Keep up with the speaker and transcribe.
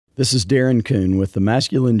This is Darren Kuhn with the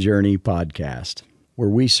Masculine Journey podcast, where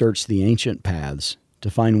we search the ancient paths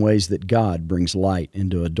to find ways that God brings light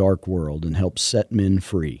into a dark world and helps set men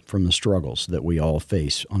free from the struggles that we all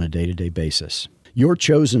face on a day-to-day basis. Your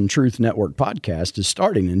chosen Truth Network podcast is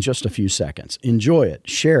starting in just a few seconds. Enjoy it,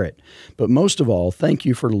 share it, but most of all, thank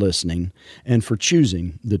you for listening and for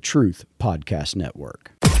choosing the Truth Podcast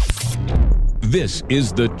Network. This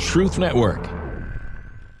is the Truth Network.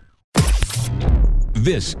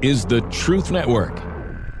 This is the Truth Network.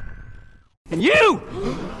 And you!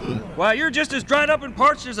 Why, you're just as dried up and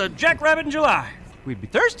parched as a jackrabbit in July. We'd be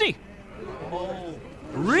thirsty.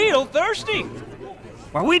 Real thirsty.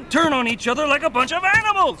 Why, we'd turn on each other like a bunch of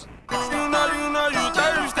animals. You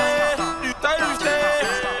thirsty. You thirsty.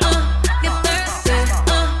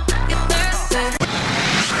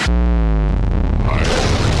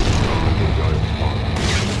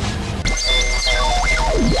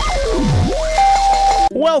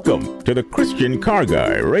 Welcome to the Christian Car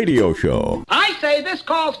Guy Radio Show. I say this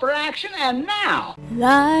calls for action, and now.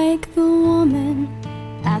 Like the woman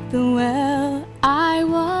at the well, I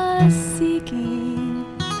was seeking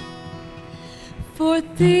for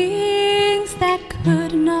things that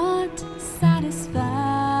could not satisfy.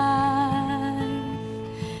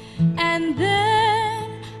 And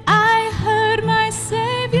then I heard my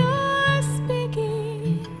Savior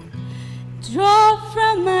speaking, draw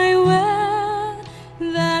from my well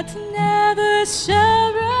that never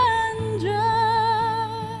shall run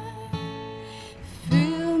dry.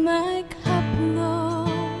 Fill my cup, Lord,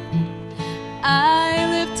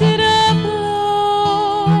 I lift it up,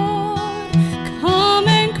 Lord. Come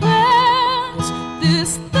and quench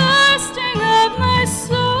this thirsting of my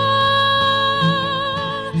soul.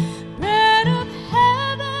 Bread of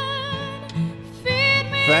heaven, feed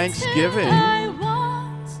me. Thanksgiving till I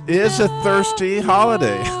want is a no thirsty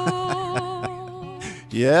holiday. more.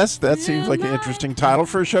 Yes, that seems like an interesting title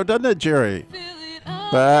for a show, doesn't it, Jerry?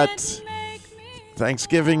 But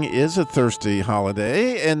Thanksgiving is a thirsty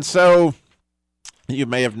holiday, and so you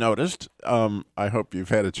may have noticed, I hope you've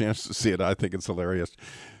had a chance to see it. I think it's hilarious.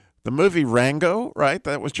 The movie Rango, right?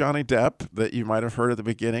 That was Johnny Depp that you might have heard at the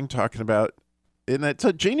beginning talking about. And it's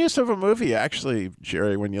a genius of a movie, actually,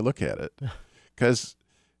 Jerry, when you look at it. Because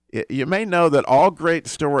you may know that all great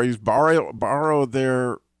stories borrow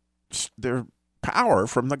their power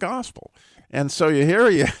from the gospel. And so you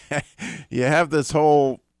have this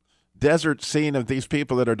whole desert scene of these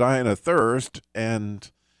people that are dying of thirst,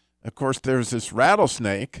 and of course there's this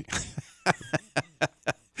rattlesnake.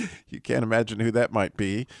 You can't imagine who that might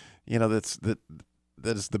be. You know, that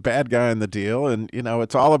is the bad guy in the deal, and you know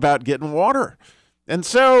it's all about getting water. And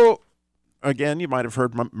so again, you might have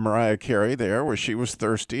heard Mariah Carey there, where she was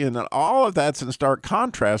thirsty, and all of that's in stark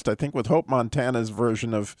contrast, I think, with Hope Montana's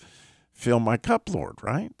version of "Fill My Cup, Lord,"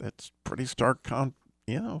 right? That's pretty stark,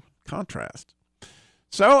 contrast.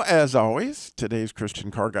 So, as always, today's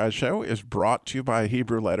Christian Car Guy Show is brought to you by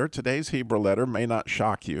Hebrew Letter. Today's Hebrew letter may not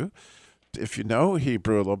shock you. If you know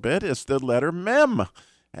Hebrew a little bit, it's the letter Mem.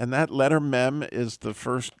 And that letter Mem is the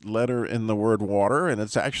first letter in the word water, and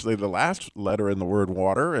it's actually the last letter in the word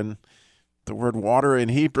water. And the word water in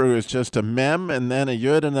Hebrew is just a Mem and then a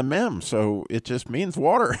Yud and a Mem. So it just means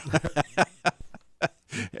water.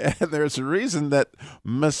 And there's a reason that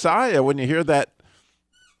Messiah, when you hear that,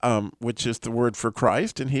 which is the word for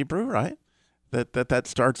Christ in Hebrew, right? That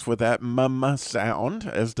starts with that mama sound,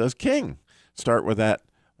 as does king. Start with that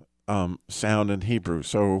sound in Hebrew.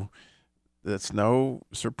 So it's no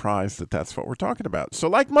surprise that that's what we're talking about. So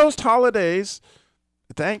like most holidays,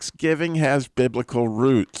 Thanksgiving has biblical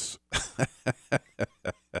roots.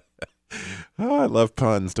 Oh, I love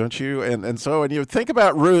puns, don't you? And so when you think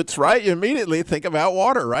about roots, right, you immediately think about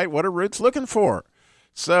water, right? What are roots looking for?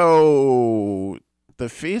 So the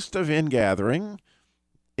Feast of Ingathering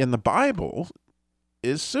in the Bible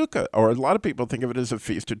is Sukkah, or a lot of people think of it as a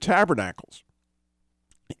Feast of Tabernacles.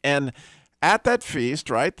 And at that feast,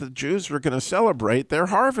 right, the Jews were going to celebrate their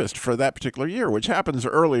harvest for that particular year, which happens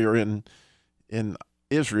earlier in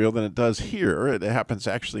Israel than it does here. It happens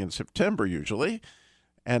actually in September usually.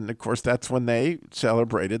 And, of course, that's when they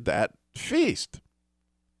celebrated that feast.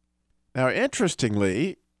 Now,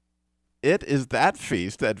 interestingly, it is that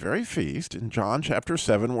feast, that very feast in John chapter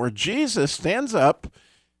 7, where Jesus stands up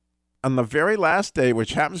on the very last day,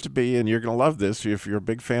 which happens to be, and you're going to love this if you're a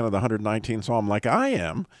big fan of the 119th Psalm like I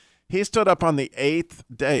am, he stood up on the 8th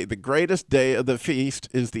day. The greatest day of the feast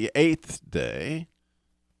is the 8th day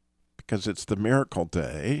because it's the miracle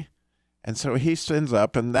day. And so he stands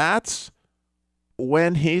up, and that's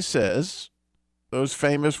when he says those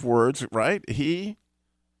famous words, right?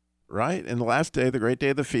 In the last day, the great day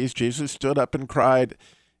of the feast, Jesus stood up and cried,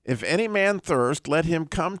 If any man thirst, let him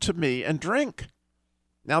come to me and drink.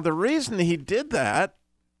 Now, the reason he did that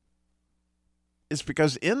is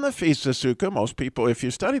because in the Feast of Sukkot, most people, if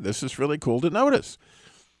you study this, it's really cool to notice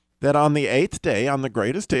that on the 8th day, on the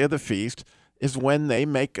greatest day of the feast, is when they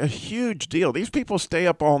make a huge deal. These people stay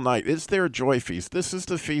up all night. It's their joy feast. This is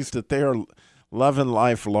the feast that they are loving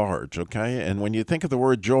life large, okay? And when you think of the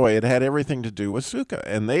word joy, it had everything to do with Sukkah.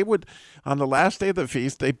 And they would, on the last day of the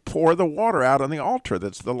feast, they pour the water out on the altar.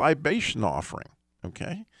 That's the libation offering,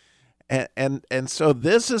 okay? And so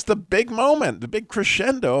this is the big moment, the big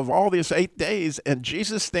crescendo of all these 8 days. And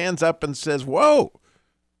Jesus stands up and says, whoa,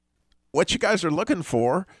 what you guys are looking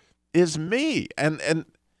for is me. And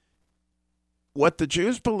what the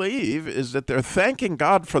Jews believe is that they're thanking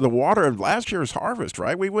God for the water of last year's harvest,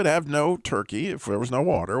 right? We would have no turkey if there was no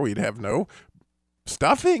water. We'd have no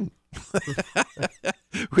stuffing.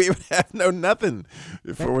 We would have no nothing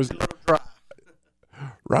if there was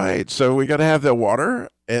right. So we got to have the water.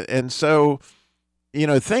 And so,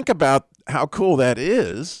 think about how cool that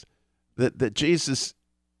is that Jesus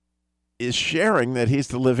is sharing that he's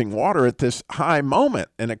the living water at this high moment.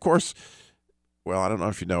 And of course, well, I don't know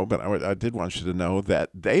if you know, but I did want you to know that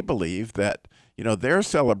they believe that, their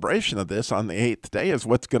celebration of this on the 8th day is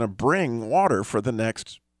what's going to bring water for the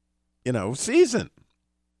next, season,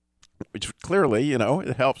 which clearly,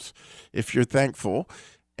 it helps if you're thankful.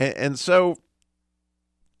 And so,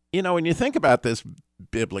 when you think about this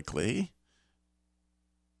biblically,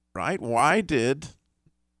 right, why did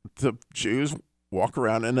the Jews walk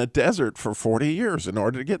around in a desert for 40 years in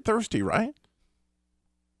order to get thirsty, right?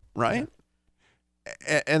 Right?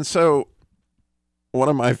 And so one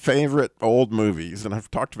of my favorite old movies, and I've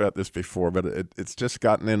talked about this before, but it's just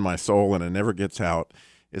gotten in my soul and it never gets out,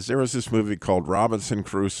 is there was this movie called Robinson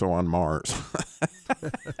Crusoe on Mars.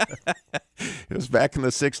 It was back in the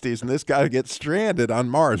 60s, and this guy gets stranded on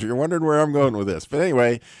Mars. You're wondering where I'm going with this. But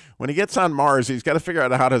anyway, when he gets on Mars, he's got to figure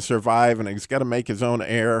out how to survive, and he's got to make his own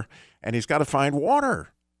air, and he's got to find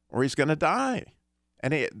water, or he's going to die.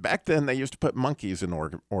 And back then, they used to put monkeys in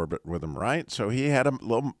orbit with him, right? So he had a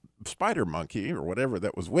little spider monkey or whatever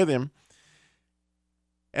that was with him.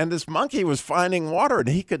 And this monkey was finding water, and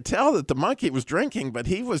he could tell that the monkey was drinking, but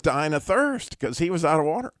he was dying of thirst because he was out of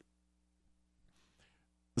water.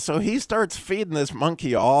 So he starts feeding this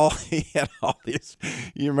monkey he had all these,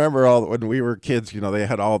 you remember when we were kids, they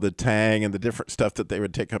had all the Tang and the different stuff that they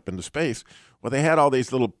would take up into space. Well, they had all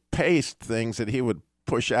these little paste things that he would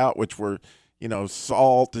push out, which were,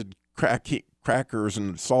 salted crackers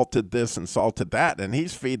and salted this and salted that. And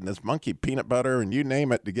he's feeding this monkey peanut butter and you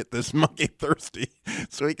name it to get this monkey thirsty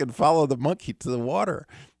so he can follow the monkey to the water.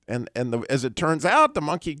 And as it turns out, the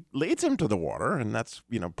monkey leads him to the water, and that's,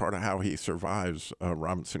 part of how he survives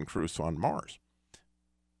Robinson Crusoe on Mars.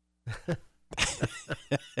 And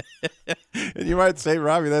you might say,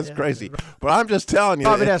 Robbie, that's crazy. But I'm just telling you.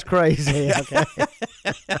 Robbie, that's crazy. Okay.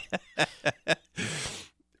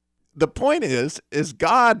 The point is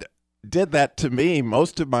God did that to me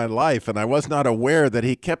most of my life, and I was not aware that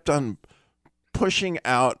he kept on pushing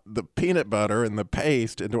out the peanut butter and the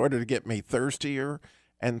paste in order to get me thirstier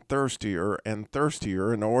and thirstier and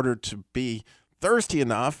thirstier in order to be thirsty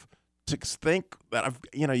enough to think that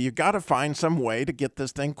you got to find some way to get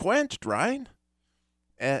this thing quenched, right?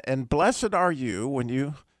 And blessed are you when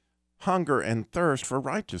you hunger and thirst for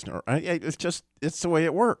righteousness. It's the way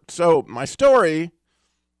it worked. So my story,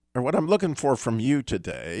 or what I'm looking for from you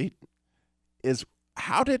today, is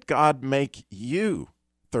how did God make you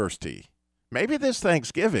thirsty? Maybe this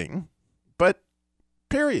Thanksgiving, but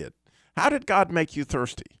period. How did God make you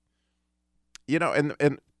thirsty?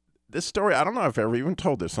 And this story, I don't know if I've ever even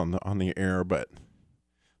told this on the air, but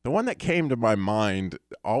the one that came to my mind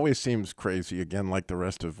always seems crazy, again, like the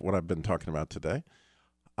rest of what I've been talking about today.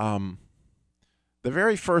 The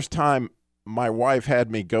very first time my wife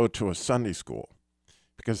had me go to a Sunday school,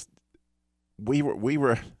 because we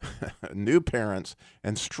were new parents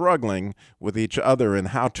and struggling with each other in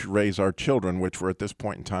how to raise our children, which were at this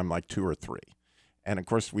point in time like 2 or 3. And, of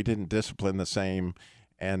course, we didn't discipline the same,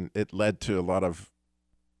 and it led to a lot of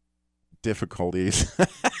difficulties.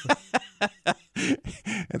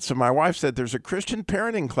 And so my wife said, there's a Christian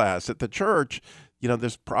parenting class at the church,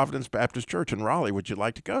 this Providence Baptist Church in Raleigh. Would you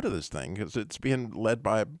like to go to this thing? Because it's being led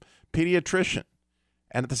by a pediatrician.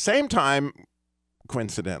 And at the same time,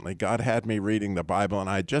 coincidentally, God had me reading the Bible, and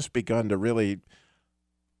I had just begun to really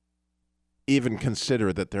even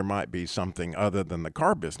consider that there might be something other than the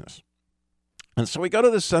car business. And so we go to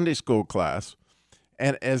this Sunday school class,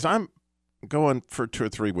 and as I'm going for 2 or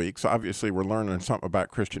 3 weeks, obviously we're learning something about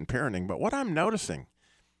Christian parenting, but what I'm noticing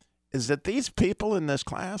is that these people in this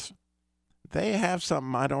class, they have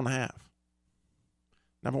something I don't have.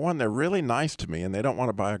 Number one, they're really nice to me, and they don't want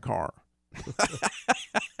to buy a car.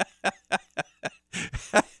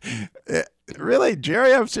 Really,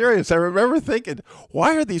 Jerry, I'm serious. I remember thinking,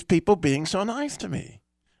 why are these people being so nice to me?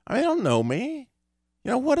 I mean, they don't know me.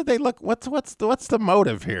 You know, what do they look? What's the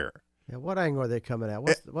motive here? Yeah, what angle are they coming at?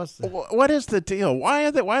 What is the deal?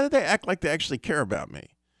 Why do they act like they actually care about me?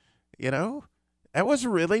 You know, that was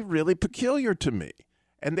really, really peculiar to me.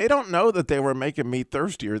 And they don't know that they were making me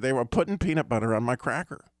thirstier. They were putting peanut butter on my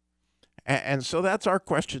cracker. And so that's our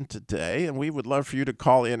question today. And we would love for you to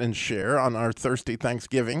call in and share on our Thirsty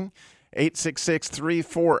Thanksgiving.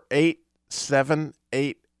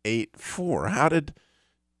 866-348-7884.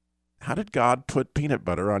 How did God put peanut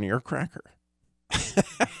butter on your cracker?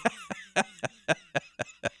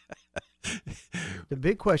 The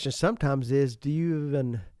big question sometimes is, do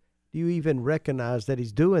you even recognize that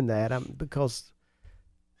he's doing that? Because,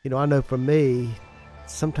 I know for me,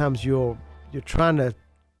 sometimes you're trying to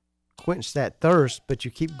quench that thirst, but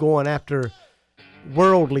you keep going after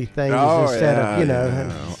worldly things instead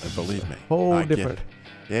of, believe me. Whole different.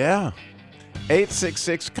 Yeah.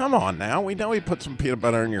 866, come on now. We know he put some peanut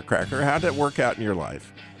butter in your cracker. How did it work out in your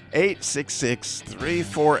life?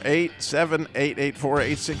 866-348-7884,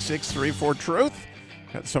 866-34-TRUTH.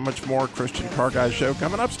 Got so much more Christian Car Guy Show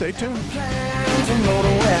coming up. Stay tuned.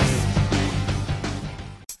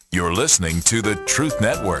 You're listening to the Truth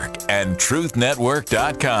Network and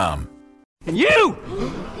truthnetwork.com. And you!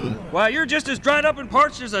 Why, you're just as dried up and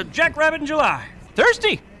parched as a jackrabbit in July.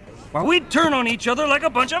 Thirsty? Why, we'd turn on each other like a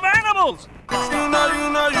bunch of animals. You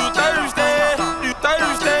know you thirsty, you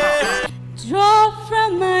thirsty. Draw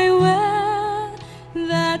from my well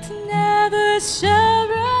that never shall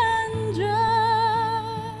run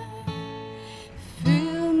dry.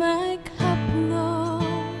 Fill my cup, Lord.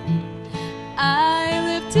 I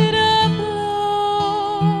lift it up,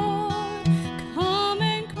 Lord. Come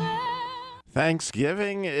and quench.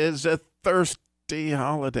 Thanksgiving is a thirsty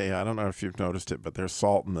holiday. I don't know if you've noticed it, but there's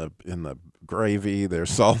salt in the gravy.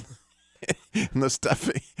 There's salt in the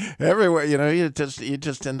stuffing everywhere. You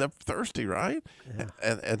just end up thirsty, right? Yeah.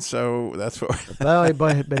 And so that's what.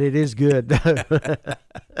 But it is good.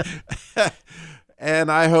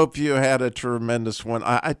 And I hope you had a tremendous one.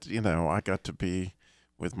 I got to be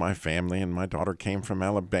with my family, and my daughter came from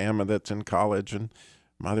Alabama that's in college, and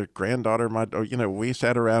my granddaughter, we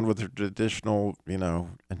sat around with the traditional,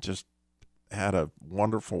 and just had a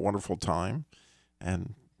wonderful, wonderful time.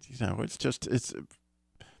 And, it's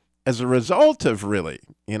as a result of really,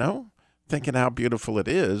 thinking how beautiful it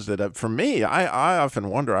is that for me, I often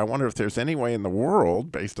wonder if there's any way in the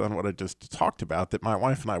world, based on what I just talked about, that my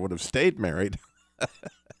wife and I would have stayed married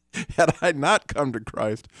had I not come to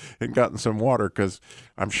Christ and gotten some water, because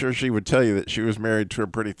I'm sure she would tell you that she was married to a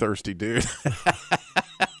pretty thirsty dude.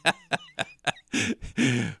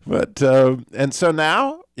 But, and so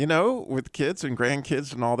now, with kids and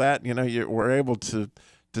grandkids and all that, we're able to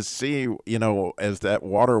see, as that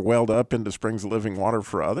water welled up into springs of living water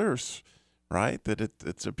for others, right? That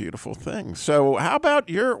it's a beautiful thing. So how about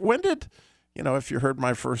if you heard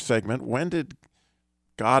my first segment, when did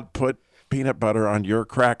God put peanut butter on your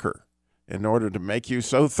cracker in order to make you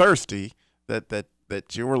so thirsty that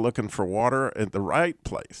you were looking for water at the right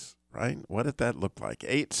place, right? What did that look like?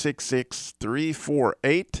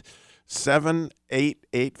 866-348-7884,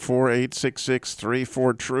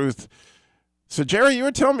 866-34-TRUTH. So, Jerry, you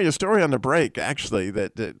were telling me a story on the break, actually,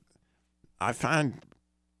 that I find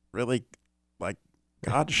really, like,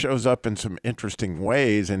 God shows up in some interesting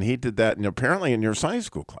ways, and he did that, apparently in your Sunday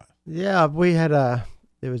school class. Yeah, we had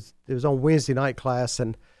it was on Wednesday night class,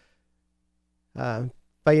 and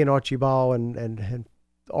Faye and Archie Ball, and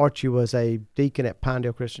Archie was a deacon at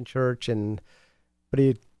Pinedale Christian Church, but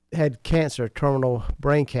he had cancer, terminal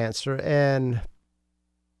brain cancer, and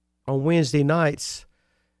on Wednesday nights,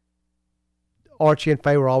 Archie and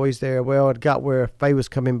Faye were always there. Well, it got where Faye was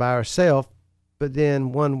coming by herself, but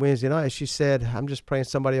then one Wednesday night, she said, I'm just praying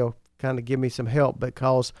somebody will kind of give me some help,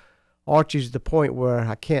 because Archie's at the point where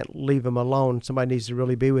I can't leave him alone. Somebody needs to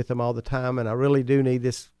really be with him all the time, and I really do need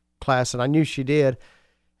this class, and I knew she did.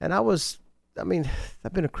 And I've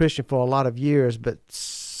been a Christian for a lot of years, but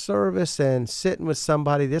service and sitting with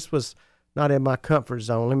somebody, this was not in my comfort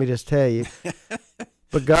zone, let me just tell you.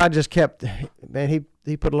 But God just kept, man,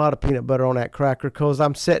 he put a lot of peanut butter on that cracker, because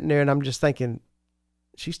I'm sitting there and I'm just thinking,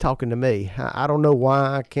 she's talking to me. I don't know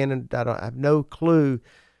why. I have no clue.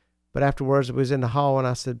 But afterwards, it was in the hall, and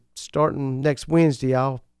I said, starting next Wednesday,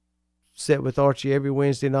 I'll sit with Archie every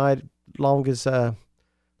Wednesday night, long as on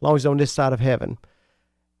this side of heaven.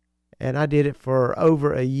 And I did it for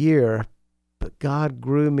over a year, But God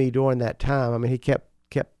grew me during that time. I mean, he kept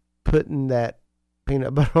putting that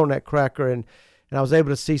peanut butter on that cracker, and I was able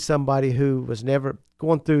to see somebody who was never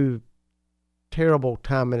going through terrible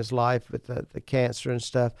time in his life with the cancer and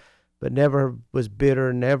stuff, but never was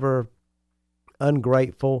bitter, never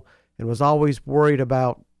ungrateful, and was always worried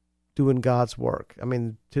about doing God's work. I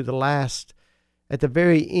mean, to the last, at the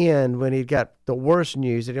very end, when he got the worst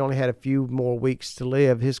news that he only had a few more weeks to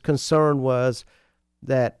live, his concern was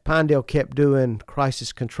that Pinedale kept doing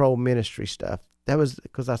crisis control ministry stuff. That was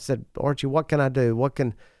because I said, Archie, what can I do? What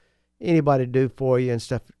can anybody do for you and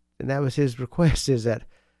stuff? And that was his request, is that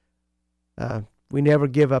we never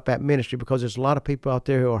give up that ministry, because there's a lot of people out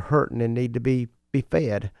there who are hurting and need to be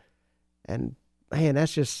fed. And man,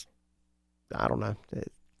 that's just, I don't know.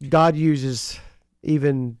 God uses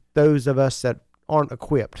even those of us that aren't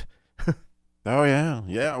equipped. Oh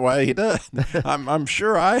yeah. Well, he does. I'm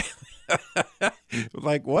sure I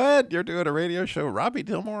like, what? You're doing a radio show, Robbie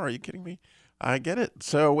Dilmore? Are you kidding me? I get it.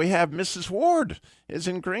 So we have Mrs. Ward is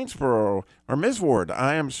in Greensboro, or Ms. Ward.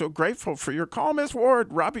 I am so grateful for your call, Ms.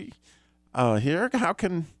 Ward. Robbie here. How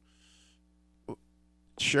can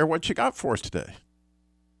share what you got for us today?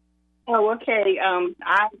 Oh, okay.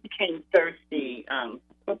 I became thirsty.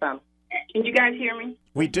 Can you guys hear me?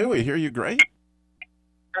 We do. We hear you great.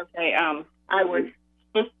 Okay. I was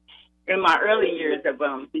in my early years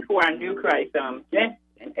of before I knew Christ. And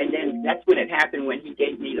then that's when it happened, when he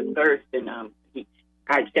gave me the thirst, and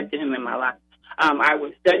I accepted him in my life. I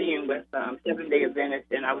was studying with Seventh-day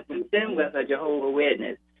Adventists, and I was in sin with a Jehovah's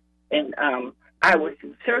Witness. And I was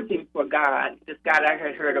searching for God, this God I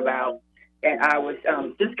had heard about. And I was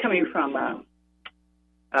just coming from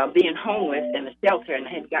being homeless in a shelter, and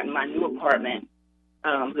I had gotten my new apartment,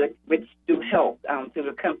 which through help, through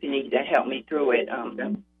the company that helped me through it,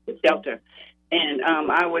 the shelter. And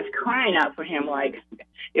I was crying out for him, like,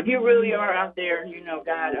 if you really are out there, you know,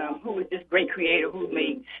 God, who is this great creator who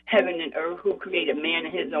made heaven and earth, who created man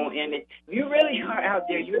in his own image, if you really are out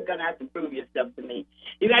there, you're going to have to prove yourself to me.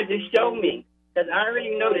 You got to show me, because I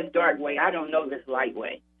already know this dark way. I don't know this light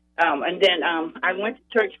way. And then I went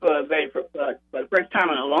to church for the first time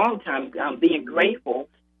in a long time, being grateful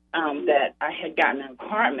that I had gotten an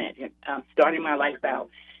apartment, starting my life out.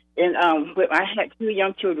 And I had 2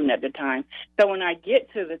 young children at the time. So when I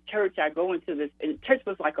get to the church, I go into this. And the church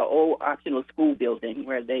was like an old optional school building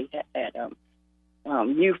where they had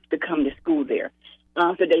youth to come to school there.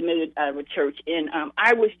 So they made it out of a church. And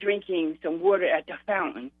I was drinking some water at the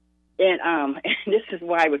fountain. And this is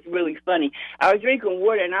why it was really funny. I was drinking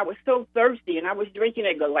water, and I was so thirsty, and I was drinking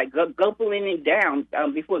it, like gulping it down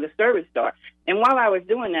before the service started. And while I was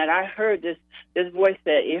doing that, I heard this voice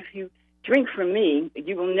that, if you drink from me,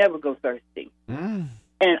 you will never go thirsty. And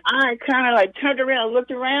I kind of like turned around and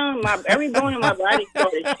looked around. Every bone in my body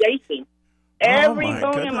started shaking. Every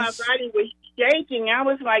bone in my body was shaking. I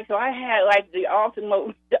was like, so I had like the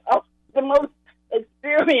ultimate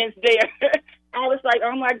experience there. I was like,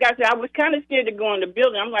 oh my gosh, I was kind of scared to go in the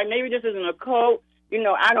building. I'm like, maybe this isn't a cult. You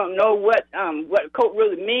know, I don't know what cult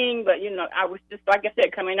really mean, but, you know, I was just, like I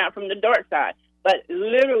said, coming out from the dark side. But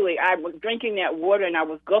literally, I was drinking that water, and I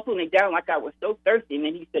was gulping it down like I was so thirsty. And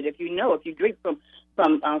then he said, if you drink from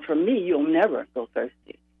me, you'll never go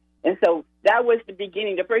thirsty. And so that was the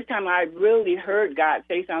beginning, the first time I really heard God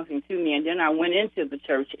say something to me. And then I went into the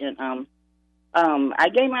church, and I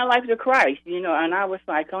gave my life to Christ, you know, and I was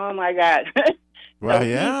like, oh, my God. Well, so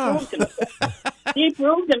yeah. He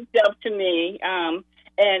proved himself to me.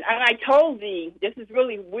 And I told this is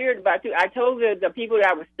really weird about you. I told the people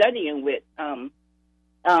that I was studying with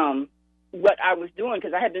what I was doing,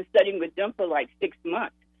 because I had been studying with them for like 6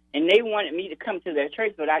 months. And they wanted me to come to their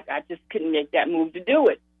church, but I just couldn't make that move to do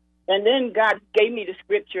it. And then God gave me the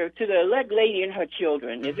scripture, to the elect lady and her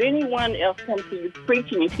children. If anyone else comes to you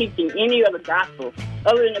preaching and teaching any other gospel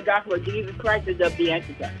other than the gospel of Jesus Christ, is of the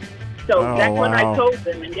Antichrist. So that's what I told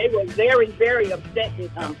them, and they were very, very upset.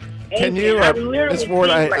 Can you, Ms. Ward,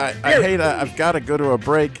 I hate I've got to go to a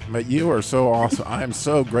break, but you are so awesome. I am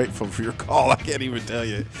so grateful for your call. I can't even tell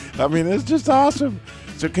you. I mean, it's just awesome.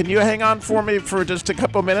 So can you hang on for me for just a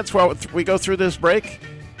couple minutes while we go through this break?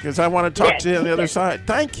 Because I want to talk to you on the other side.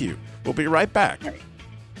 Thank you. We'll be right back.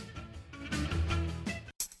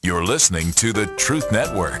 You're listening to the Truth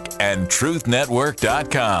Network and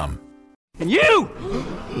truthnetwork.com. And you!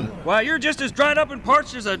 Why, you're just as dried up and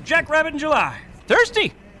parched as a jackrabbit in July.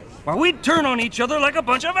 Thirsty? Why, we'd turn on each other like a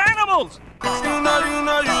bunch of animals. You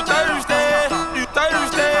know, you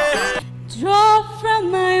thirsty. Draw from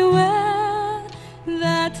my well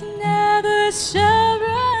that never shall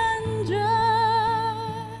run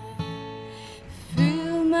dry.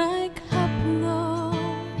 Fill my cup, Lord,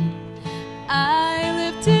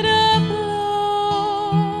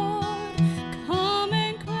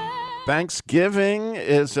 Thanksgiving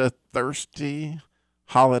is a thirsty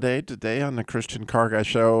holiday today on the Christian Car Guy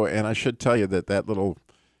Show, and I should tell you that little,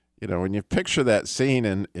 when you picture that scene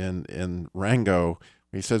in Rango,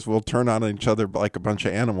 he says we'll turn on each other like a bunch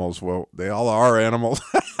of animals. Well, they all are animals.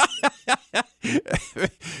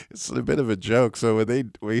 It's a bit of a joke. So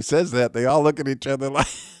when he says that, they all look at each other like.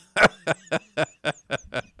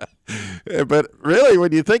 But really,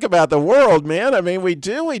 when you think about the world, man, I mean, we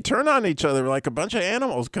turn on each other like a bunch of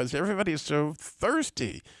animals because everybody's so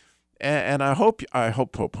thirsty. And I hope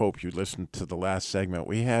you listened to the last segment.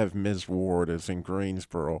 We have Ms. Ward is in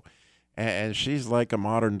Greensboro, and she's like a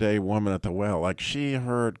modern day woman at the well. Like, she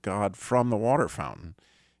heard God from the water fountain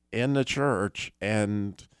in the church.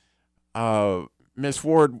 And Ms.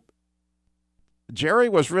 Ward, Jerry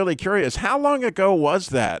was really curious. How long ago was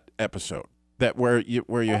that episode where you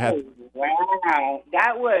had? Wow,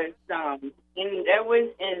 that was in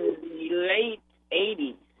the late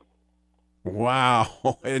 80s.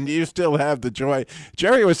 Wow, and you still have the joy.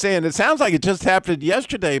 Jerry was saying it sounds like it just happened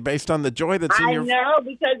yesterday based on the joy that's in your... I know,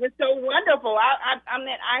 because it's so wonderful. I mean,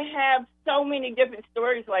 I have so many different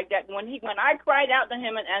stories like that. When I cried out to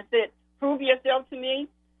him and I said, prove yourself to me,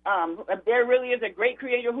 there really is a great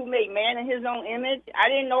creator who made man in his own image. I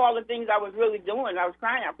didn't know all the things I was really doing. I was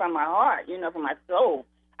crying out from my heart, from my soul.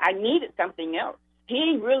 I needed something else.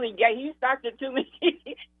 He really he stuck it to me.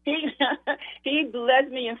 He blessed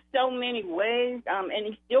me in so many ways, and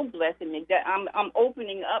he's still blessing me. That I'm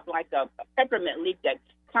opening up like a peppermint leaf that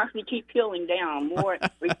constantly keep peeling down. More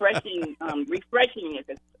refreshing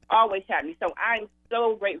is always happening. So I'm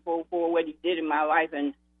so grateful for what he did in my life,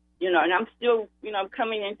 and and I'm still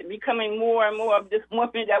coming into becoming more and more of this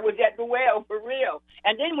woman that was at the well for real.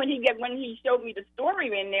 And then when he showed me the story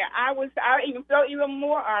in there, I even felt even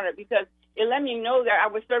more honored because it let me know that I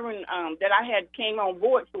was serving, that I had came on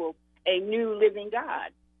board to a new living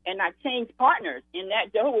God. And I changed partners in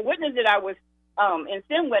that Jehovah's Witness that I was in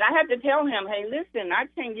sin with. I had to tell him, hey, listen, I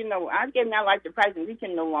changed, I gave my life to Christ and we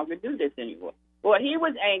can no longer do this anymore. Well, he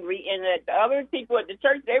was angry, and the other people at the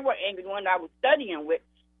church, they were angry when I was studying with.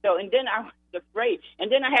 So, and then I was afraid.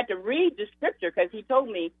 And then I had to read the scripture because he told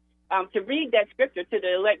me to read that scripture to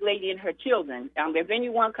the elect lady and her children. If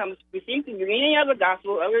anyone comes receiving you any other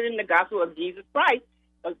gospel other than the gospel of Jesus Christ,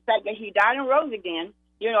 the fact that he died and rose again,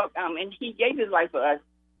 and he gave his life for us,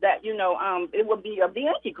 that, it would be of the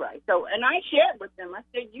Antichrist. So, and I shared with them. I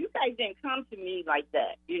said, you guys didn't come to me like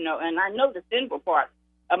that, and I know the sinful part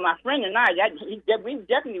of my friend and I, we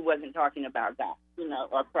definitely wasn't talking about God,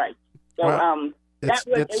 or Christ. So, well,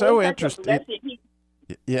 it's so interesting.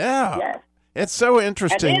 Yeah. Yes. It's so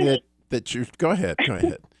interesting that you go ahead.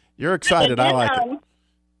 You're excited. I like it.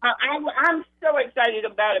 I'm so excited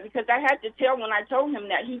about it because I had to tell when I told him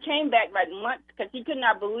that he came back like months because he could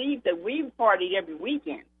not believe that we partied every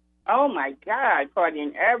weekend. Oh my God,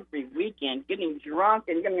 partying every weekend, getting drunk,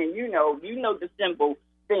 and I mean, you know the simple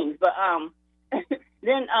things. But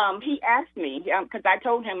then he asked me because I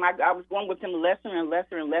told him I was going with him lesser and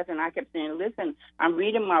lesser and lesser, and I kept saying, "Listen, I'm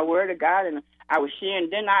reading my Word of God," and I was sharing.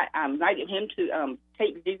 Then I invited him to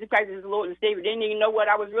take Jesus Christ as Lord and Savior. Didn't even know what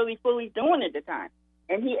I was really fully doing at the time.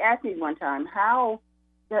 And he asked me one time, "How?"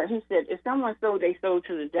 He said, "If someone sold they sold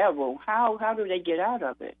to the devil, how do they get out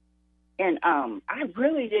of it?" And I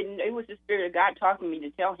really didn't. It was the Spirit of God talking to me to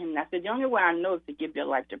tell him. And I said, the only way I know is to give your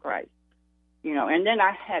life to Christ. And then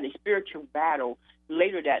I had a spiritual battle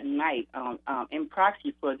later that night in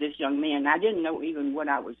proxy for this young man. I didn't know even what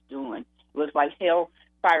I was doing. It was like hell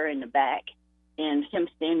fire in the back and him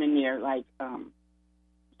standing there like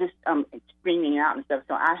just screaming out and stuff.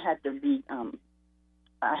 So I had to be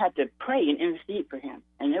I had to pray and intercede for him.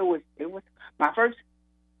 And it was my first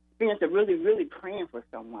experience of really, really praying for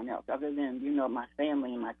someone else other than, my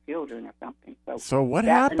family and my children or something. So what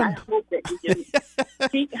happened? And I hope that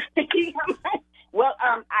he well,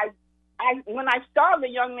 I when I saw the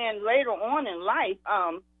young man later on in life,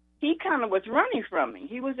 he kind of was running from me.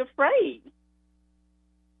 He was afraid.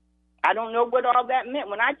 I don't know what all that meant.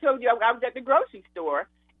 When I told you I was at the grocery store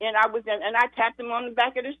and I tapped him on the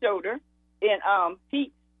back of the shoulder, and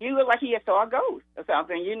he looked like he had saw a ghost or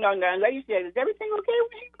something. And the lady said, "Is everything okay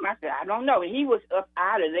with him?" I said, "I don't know." And he was up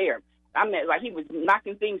out of there. I mean, like he was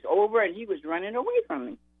knocking things over and he was running away from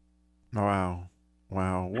me.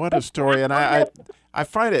 Wow, what a story! And I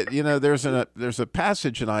find it. There's a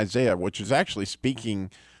passage in Isaiah which is actually speaking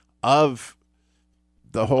of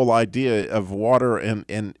the whole idea of water and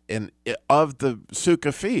of the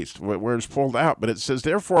Sukkah feast where it's pulled out. But it says,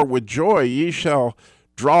 "Therefore, with joy ye shall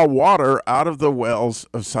draw water out of the wells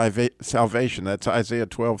of salvation." That's Isaiah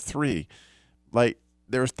 12:3. Like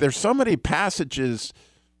there's so many passages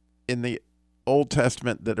in the Old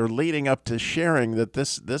Testament that are leading up to sharing that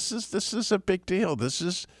this is a big deal. This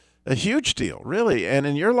is a huge deal, really. And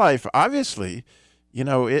in your life, obviously, you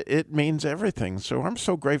know, it means everything. So I'm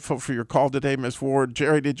so grateful for your call today, Miss Ward.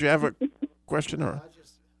 Jerry, did you have a question? Or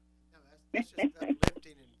That's just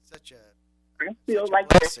uplifting and such a. I feel like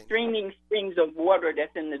the streaming springs of water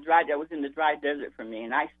that was in the dry desert for me,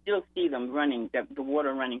 and I still see them running, the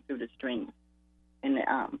water running through the streams, and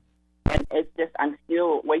it's just I'm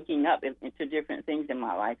still waking up into different things in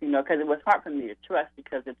my life, you know, because it was hard for me to trust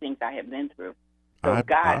because of things I have been through. So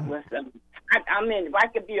God was. I mean, if I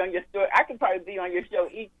could be on your story, I could probably be on your show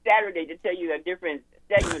each Saturday to tell you a different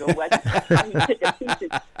segment of how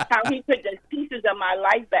he put the pieces of my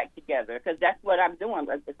life back together. Because that's what I'm doing.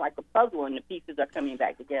 It's like a puzzle, and the pieces are coming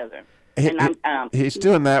back together. He's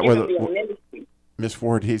doing that with Miss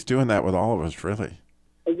Ward. He's doing that with all of us, really.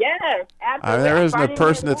 Yes, absolutely. There isn't a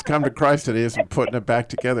person that's come to Christ that isn't putting it back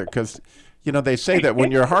together. Because, you know, they say that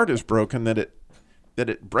when your heart is broken, that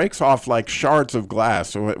it breaks off like shards of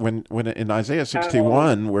glass. So when in Isaiah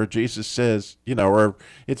 61, where Jesus says, you know, or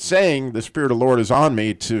it's saying the Spirit of the Lord is on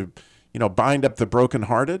me to, you know, bind up the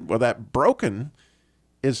brokenhearted. Well, that broken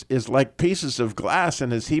is like pieces of glass.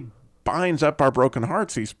 And as he binds up our broken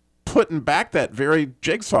hearts, he's putting back that very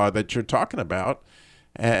jigsaw that you're talking about.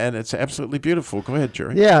 And it's absolutely beautiful. Go ahead,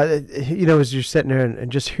 Jerry. Yeah, you know, as you're sitting there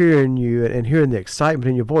and just hearing you and hearing the excitement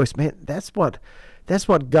in your voice, man, that's what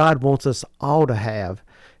God wants us all to have.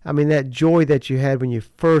 I mean, that joy that you had when you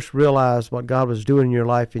first realized what God was doing in your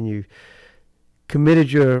life and you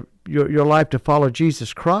committed your life to follow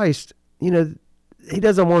Jesus Christ, you know, he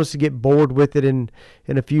doesn't want us to get bored with it in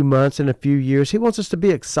a few months, in a few years. He wants us to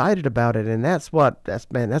be excited about it, and that's what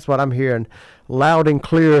I'm hearing loud and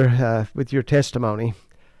clear with your testimony.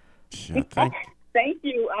 Yeah, thank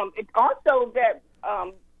you. It's also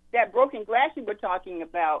that broken glass you were talking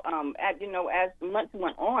about, as the months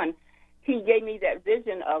went on, he gave me that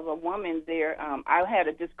vision of a woman there. I had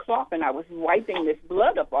this cloth, and I was wiping this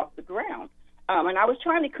blood up off the ground, and I was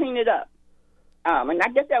trying to clean it up. And I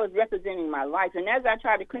guess that was representing my life. And as I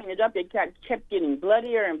tried to clean it up, it kept getting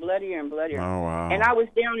bloodier and bloodier and bloodier. Oh, wow. And I was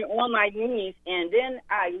down on my knees, and then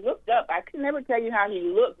I looked up. I could never tell you how he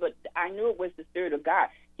looked, but I knew it was the Spirit of God.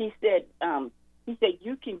 He said,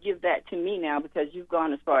 you can give that to me now because you've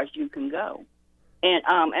gone as far as you can go. And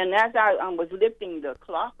as I was lifting the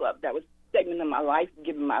cloth up, that was a segment of my life,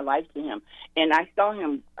 giving my life to him, and I saw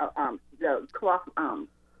him, the cloth,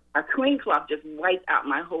 a clean cloth just wiped out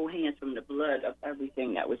my whole hands from the blood of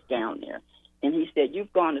everything that was down there. And he said,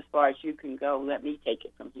 you've gone as far as you can go. Let me take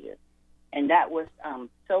it from here. And that was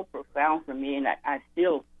so profound for me, and I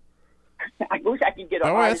still... I wish I could get a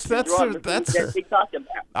artist to draw the things that we talked about.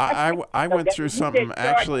 I went through something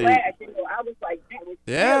actually. I was like, that was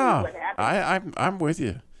yeah, what happened. I'm with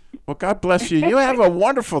you. Well, God bless you. You have a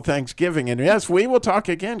wonderful Thanksgiving, and yes, we will talk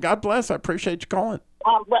again. God bless. I appreciate you calling.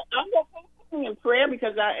 But I'm going to in prayer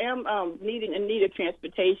because I am in need of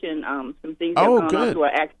transportation. Some things have gone on to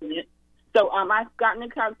an accident. So I've gotten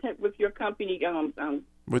in contact with your company.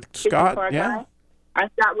 With Scott, yeah. I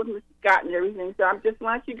got with Mr. Scott and everything, so I just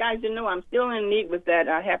want you guys to know I'm still in need with that.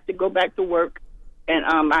 I have to go back to work, and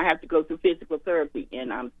I have to go through physical therapy,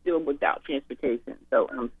 and I'm still without transportation.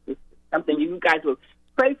 So it's something you guys will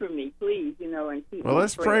pray for me, please, and keep Well,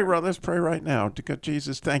 let's pray. Let's pray right now. To God,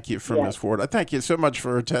 Jesus, thank you for Ms. Ford. I thank you so much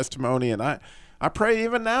for her testimony, and I pray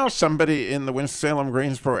even now somebody in the Winston-Salem,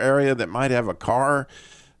 Greensboro area that might have a car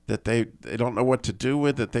that they don't know what to do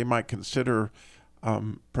with, that they might consider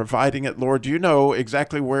providing it. Lord, you know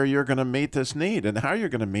exactly where you're going to meet this need and how you're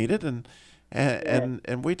going to meet it,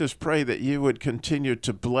 and we just pray that you would continue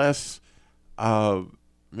to bless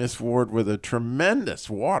Miss Ward with a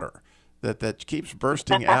tremendous water that keeps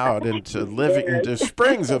bursting out into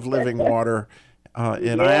springs of living water.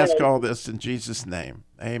 And I ask all this in Jesus' name.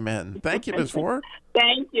 Amen. Thank you, Miss Ward.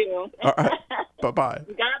 Thank you. All right. Bye-bye.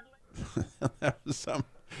 God bless. That was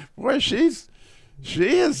boy,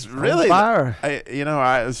 she is really on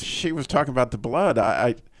fire. She was talking about the blood.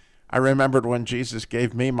 I remembered when Jesus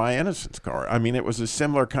gave me my innocence card. I mean, it was a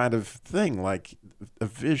similar kind of thing, like a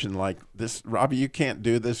vision, like this. Robbie, you can't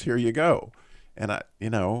do this. Here you go. And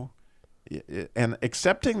and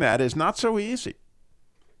accepting that is not so easy.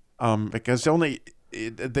 Because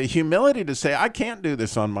the humility to say I can't do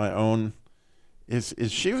this on my own is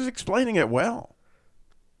she was explaining it well.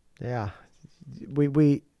 Yeah,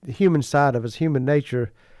 we. The human side of us, human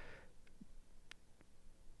nature,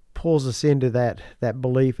 pulls us into that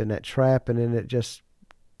belief and that trap, and then it just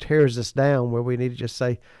tears us down where we need to just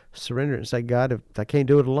surrender it and say, God, if I can't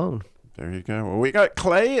do it alone. There you go. Well, we got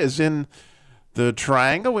Clay is in the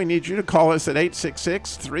Triangle. We need you to call us at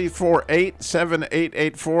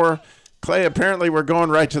 866-348-7884. Clay, apparently we're going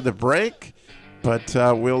right to the break, but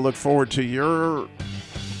we'll look forward to your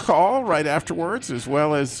call right afterwards, as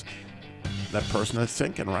well as that person that's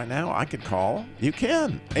thinking right now, I could call. You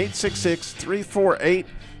can.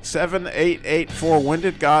 866-348-7884. When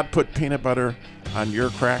did God put peanut butter on your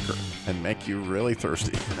cracker and make you really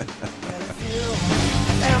thirsty?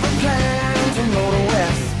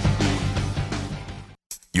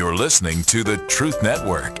 You're listening to the Truth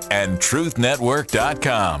Network and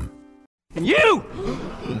truthnetwork.com. And you!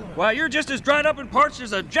 Why, you're just as dried up and parched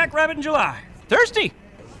as a jackrabbit in July. Thirsty?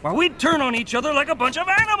 Why, we'd turn on each other like a bunch of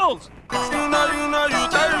animals. You know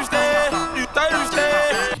you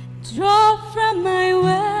thirsty. Draw from my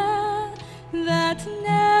well that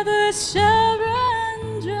never shall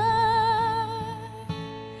run dry.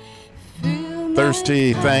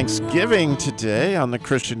 Thirsty Thanksgiving today on the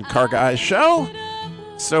Christian Car Guy Show.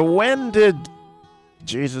 So when did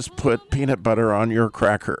Jesus put peanut butter on your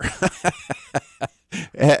cracker?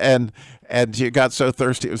 and you got so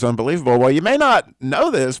thirsty it was unbelievable. Well, you may not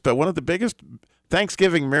know this, but one of the biggest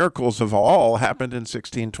Thanksgiving miracles of all happened in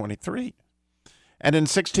 1623. And in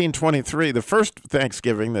 1623, the first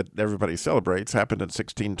Thanksgiving that everybody celebrates happened in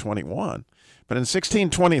 1621. But in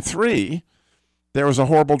 1623, there was a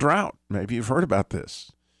horrible drought. Maybe you've heard about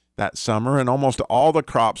this. That summer, and almost all the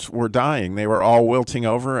crops were dying. They were all wilting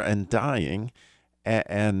over and dying.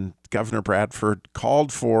 And Governor Bradford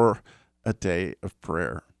called for a day of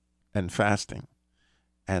prayer and fasting.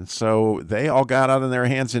 And so they all got out on their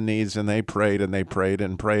hands and knees, and they prayed and they prayed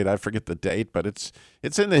and prayed. I forget the date, but it's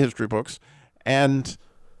in the history books. And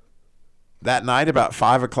that night, about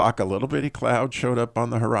 5 o'clock, a little bitty cloud showed up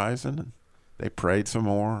on the horizon. And they prayed some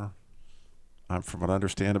more. From what I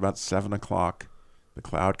understand, about 7 o'clock, the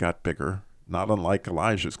cloud got bigger, not unlike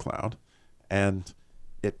Elijah's cloud, and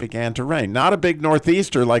it began to rain. Not a big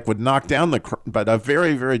northeaster like would knock down but a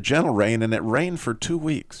very, very gentle rain, and it rained for 2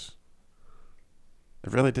 weeks.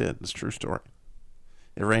 It really did. It's a true story.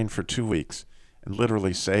 It rained for 2 weeks and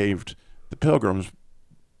literally saved the pilgrims.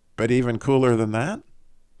 But even cooler than that,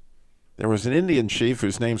 there was an Indian chief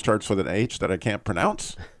whose name starts with an H that I can't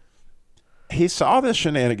pronounce. He saw the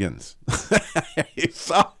shenanigans. he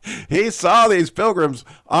saw these pilgrims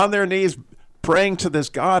on their knees praying to this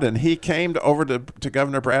God, and he came over to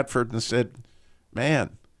Governor Bradford and said,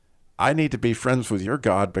 man, I need to be friends with your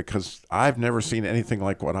God because I've never seen anything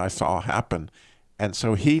like what I saw happen. And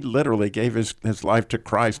so he literally gave his life to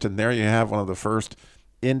Christ, and there you have one of the first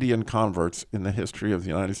Indian converts in the history of the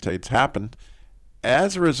United States happened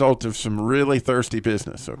as a result of some really thirsty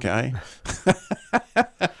business, okay?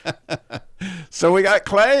 So we got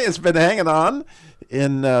Clay has been hanging on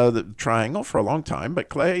in the Triangle for a long time. But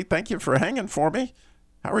Clay, thank you for hanging for me.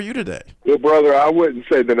 How are you today? Well, brother, I wouldn't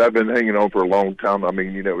say that I've been hanging on for a long time. I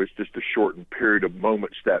mean, it's just a shortened period of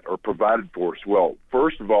moments that are provided for us. Well,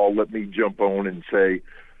 first of all, let me jump on and say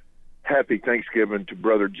happy Thanksgiving to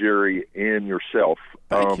Brother Jerry and yourself.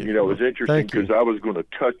 Thank you. It was interesting because I was going to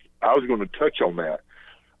touch on that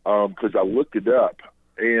because I looked it up,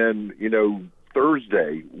 and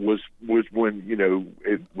Thursday was when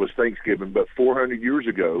it was Thanksgiving, but 400 years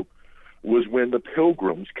ago was when the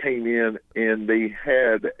Pilgrims came in and they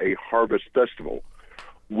had a harvest festival,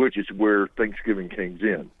 which is where Thanksgiving comes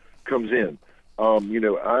in. I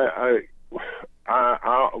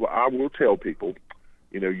will tell people,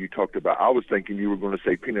 you talked about, I was thinking you were going to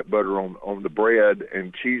say peanut butter on the bread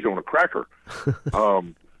and cheese on a cracker.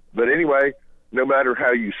 But anyway, no matter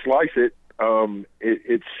how you slice it,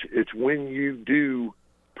 it's when you do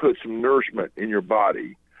put some nourishment in your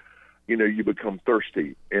body, you become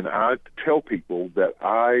thirsty. And I tell people that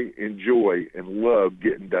I enjoy and love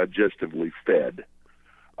getting digestively fed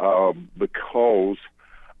because,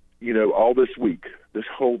 all this week, this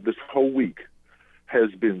whole week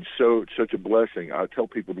has been such a blessing. I tell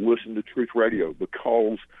people to listen to Truth Radio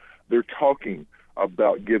because they're talking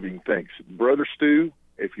about giving thanks. Brother Stu,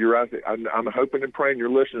 if you're out there, I'm hoping and praying you're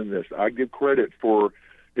listening to this. I give credit for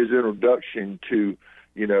his introduction to,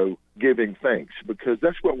 giving thanks because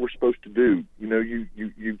that's what we're supposed to do.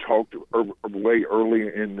 You talked way early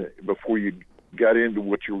before you got into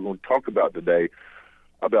what you were going to talk about today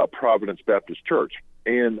about Providence Baptist Church.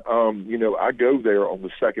 And, I go there on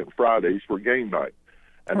the second Fridays for game night.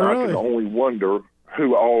 And really? I can only wonder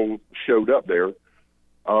who all showed up there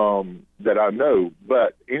that I know.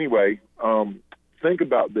 But anyway, think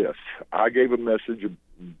about this. I gave a message a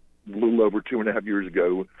little over 2.5 years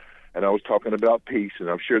ago, and I was talking about peace, and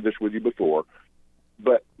I've shared this with you before.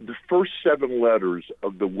 But the first 7 letters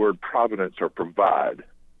of the word providence are provide.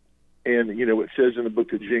 And, you know, it says in the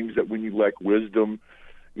book of James that when you lack wisdom,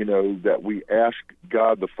 you know, that we ask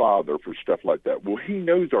God the Father for stuff like that. Well, he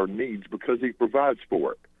knows our needs because he provides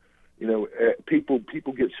for it. You know, people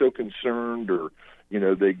get so concerned, or, you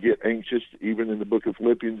know, they get anxious. Even in the book of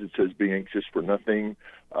Philippians, it says, be anxious for nothing.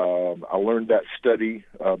 I learned that study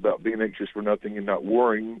about being anxious for nothing and not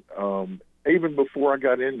worrying. Even before I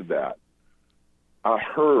got into that, I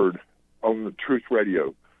heard on the Truth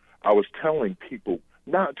Radio, I was telling people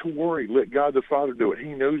not to worry. Let God the Father do it.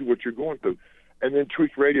 He knows what you're going through. And then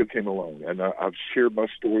Truth Radio came along, and I've shared my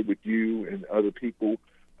story with you and other people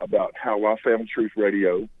about how I found Truth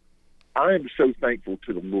Radio. I am so thankful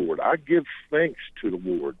to the Lord. I give thanks to the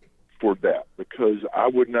Lord for that, because I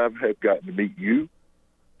would not have gotten to meet you.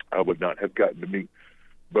 I would not have gotten to meet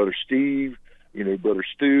Brother Steve, you know, Brother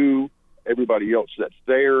Stu, everybody else that's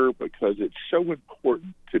there, because it's so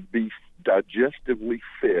important to be digestively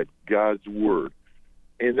fed God's Word.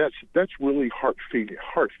 And that's really heart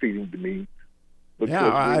feeding to me.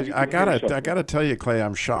 Yeah, I gotta tell you, Clay,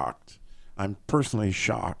 I'm shocked. I'm personally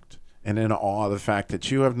shocked and in awe of the fact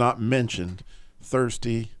that you have not mentioned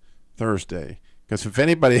Thirsty Thursday. Because if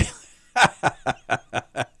anybody,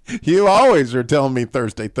 you always are telling me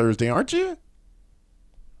Thursday, aren't you?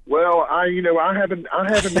 Well, I have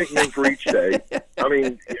a nickname for each day. I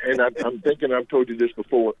mean, and I'm thinking I've told you this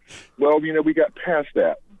before. Well, you know, we got past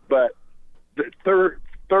that, but the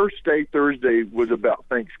Thursday was about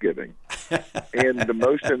Thanksgiving, and the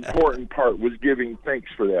most important part was giving thanks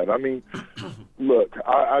for that. I mean, look,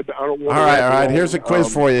 I don't want. All right. Here's a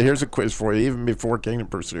quiz for you. Even before Kingdom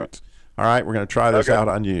Pursuits. All right, we're going to try this out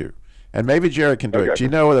on you, and maybe Jerry can do it. Do you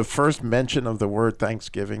know the first mention of the word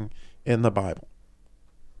Thanksgiving in the Bible?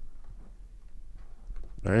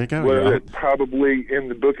 There you go. Well, it's probably in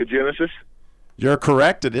the book of Genesis. You're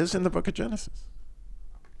correct. It is in the book of Genesis.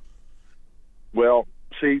 Well,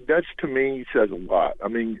 see, that's, to me, says a lot. I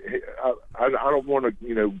mean, I don't want to,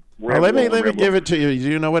 you know. Let me give it to you.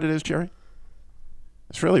 Do you know what it is, Jerry?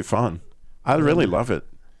 It's really fun. I really love it.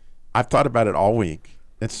 I've thought about it all week.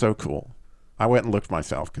 It's so cool. I went and looked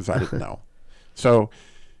myself because I didn't know. So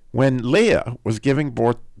when Leah was giving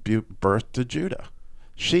birth to Judah,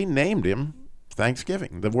 she named him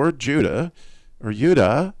Thanksgiving. The word Judah, or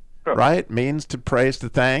Judah, right, means to praise, to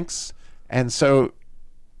thanks. And so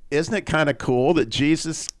isn't it kind of cool that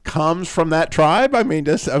Jesus comes from that tribe? I mean,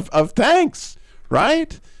 just of thanks,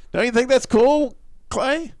 right? Don't you think that's cool,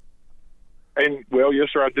 Clay? And, well, yes,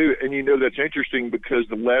 sir, I do. And, you know, that's interesting because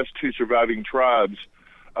the last two surviving tribes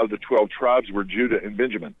of the 12 tribes were Judah and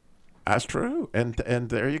Benjamin. That's true. And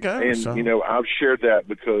there you go. And, you know, I've shared that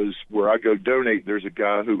because where I go donate, there's a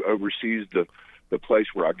guy who oversees the place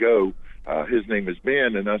where I go. His name is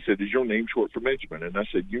Ben. And I said, is your name short for Benjamin? And I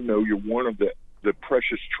said, you know, you're one of the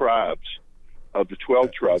precious tribes of the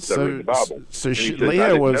 12 tribes that are in the Bible. So Leah I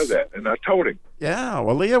didn't know that. And I told him. Yeah,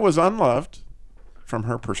 well, Leah was unloved from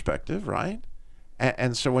her perspective, right?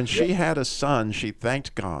 And so when she had a son, she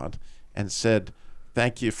thanked God and said,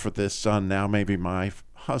 thank you for this son. Now maybe my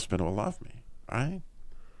husband will love me, right?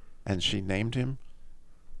 And she named him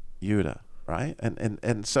Judah, right?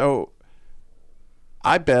 And so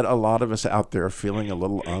I bet a lot of us out there are feeling a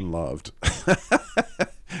little unloved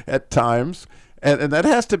at times. And that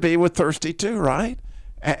has to be with Thirsty too, right?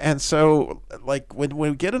 And so, like, when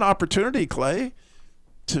we get an opportunity, Clay,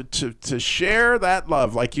 to share that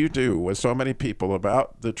love like you do with so many people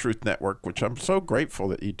about the Truth Network, which I'm so grateful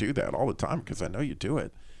that you do that all the time because I know you do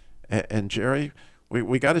it. And Jerry,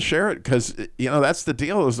 we got to share it because, you know, that's the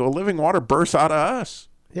deal is the living water bursts out of us.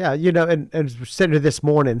 Yeah, you know, and sitting here this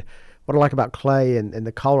morning, what I like about Clay and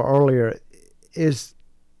the caller earlier is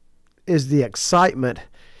the excitement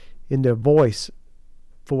in their voice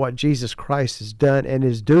for what Jesus Christ has done and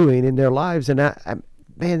is doing in their lives. And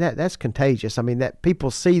man, that's contagious. I mean, that people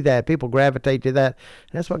see that, people gravitate to that.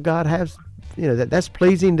 And that's what God has, you know, that's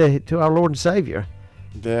pleasing to our Lord and Savior.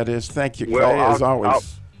 That is. Thank you, Clay, as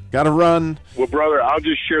always. Got to run. Well, brother, I'll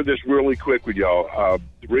just share this really quick with y'all.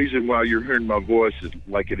 The reason why you're hearing my voice is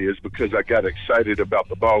like it is because I got excited about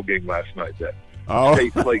the ball game last night. That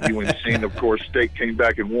State played UNC, and of course, State came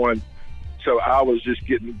back and won. So I was just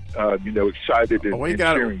getting, you know, excited and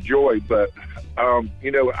sharing joy. But,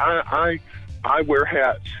 you know, I wear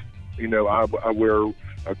hats. You know, I wear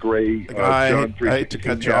a gray John 3:16 I hate to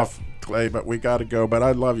cut you off, Clay, but we got to go. But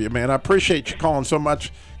I love you, man. I appreciate you calling so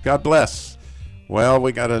much. God bless. Well,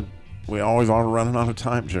 we always are running out of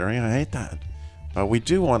time, Jerry. I hate that. But we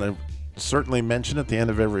do want to certainly mention at the end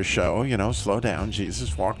of every show, you know, slow down.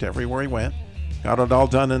 Jesus walked everywhere he went. Got it all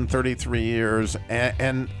done in 33 years.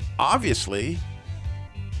 And obviously,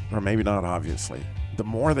 or maybe not obviously, the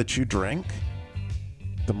more that you drink,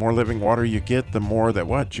 the more living water you get, the more that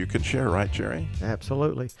what you can share, right, Jerry?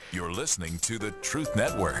 Absolutely. You're listening to the Truth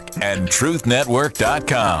Network and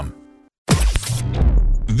truthnetwork.com.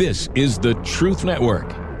 This is the Truth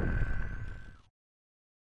Network.